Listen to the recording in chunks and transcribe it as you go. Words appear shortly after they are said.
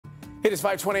It is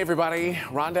 5:20, everybody.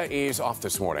 Rhonda is off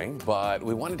this morning, but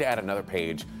we wanted to add another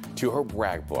page to her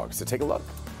brag book. So take a look.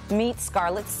 Meet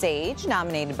Scarlett Sage,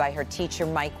 nominated by her teacher,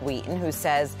 Mike Wheaton, who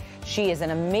says she is an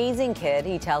amazing kid.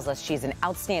 He tells us she's an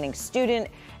outstanding student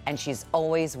and she's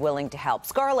always willing to help.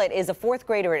 Scarlett is a fourth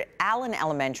grader at Allen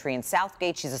Elementary in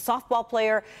Southgate. She's a softball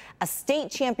player, a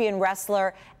state champion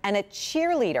wrestler, and a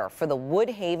cheerleader for the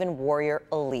Woodhaven Warrior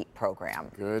Elite program.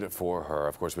 Good for her.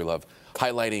 Of course, we love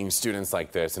highlighting students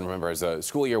like this. And remember, as the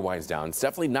school year winds down, it's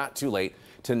definitely not too late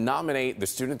to nominate the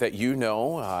student that you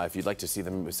know. If you'd like to see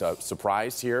them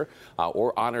surprised here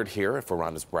or honored here for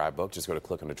Rhonda's brag book, just go to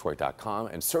clickondetroit.com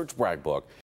and search brag book.